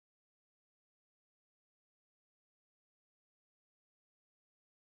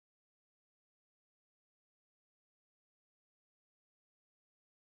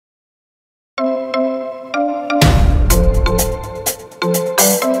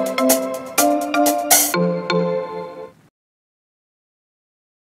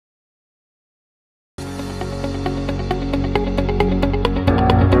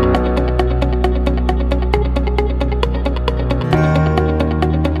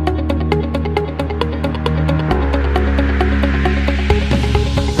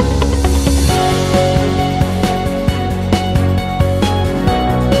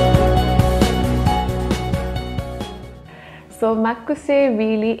So Makkuse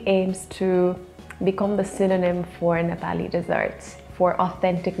really aims to become the synonym for Nepali desserts, for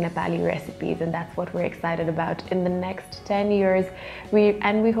authentic Nepali recipes, and that's what we're excited about. In the next 10 years,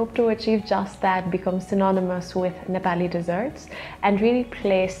 we hope to achieve just that, become synonymous with Nepali desserts and really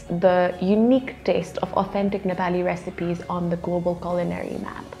place the unique taste of authentic Nepali recipes on the global culinary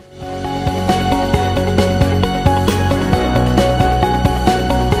map.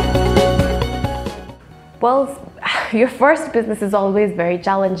 Well, your first business is always very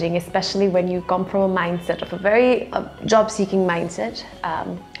challenging, especially when you come from a mindset of a very job-seeking mindset.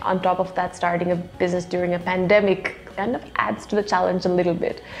 On top of that, starting a business during a pandemic kind of adds to the challenge a little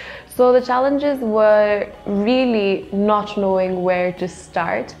bit. So the challenges were really not knowing where to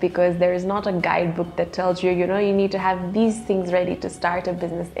start, because there is not a guidebook that tells you, you need to have these things ready to start a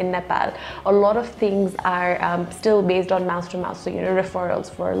business in Nepal. A lot of things are still based on mouth to mouth. So,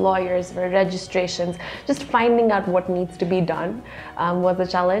 referrals for lawyers, for registrations, just finding out what needs to be done was a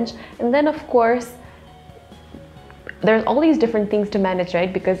challenge. And then, of course, there's all these different things to manage,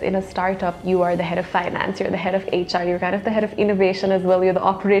 right? Because in a startup, you are the head of finance, you're the head of HR, you're kind of the head of innovation as well, you're the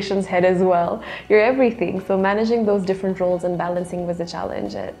operations head as well, you're everything. So managing those different roles and balancing was a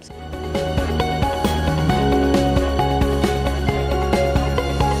challenge.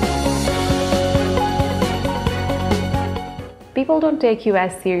 People don't take you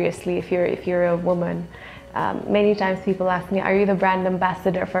as seriously if you're a woman. Many times people ask me, are you the brand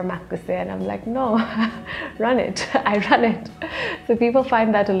ambassador for Makkuse? And I'm like, no, run it. I run it. So people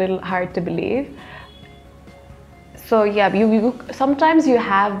find that a little hard to believe. So yeah, sometimes you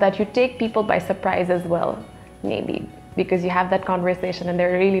have that, you take people by surprise as well, maybe, because you have that conversation and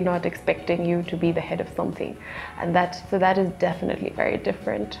they're really not expecting you to be the head of something. And so that is definitely very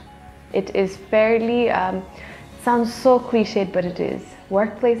different. It is fairly, sounds so cliched, but it is.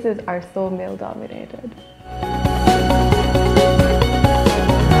 Workplaces are so male dominated.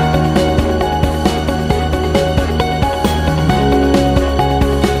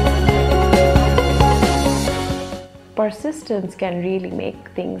 Persistence can really make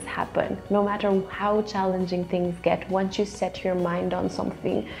things happen. No matter how challenging things get, once you set your mind on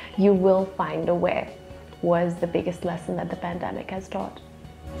something, you will find a way, was the biggest lesson that the pandemic has taught.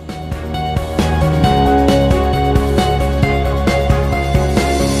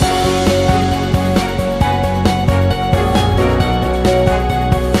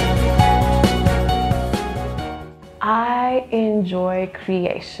 I enjoy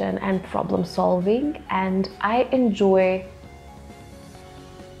creation and problem solving, and I enjoy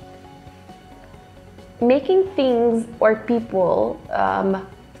making things or people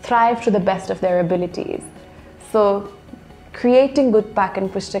thrive to the best of their abilities. So creating gutpak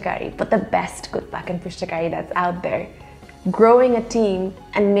and pushtakari, but the best gutpak and pushtakari that's out there. Growing a team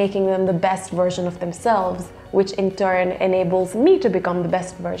and making them the best version of themselves, which in turn enables me to become the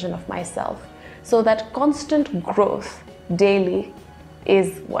best version of myself. So that constant growth daily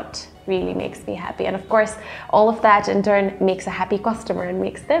is what really makes me happy. And of course, all of that in turn makes a happy customer and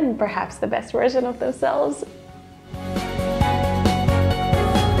makes them perhaps the best version of themselves.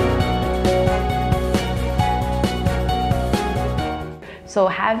 So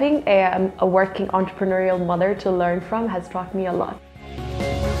having a working entrepreneurial mother to learn from has taught me a lot.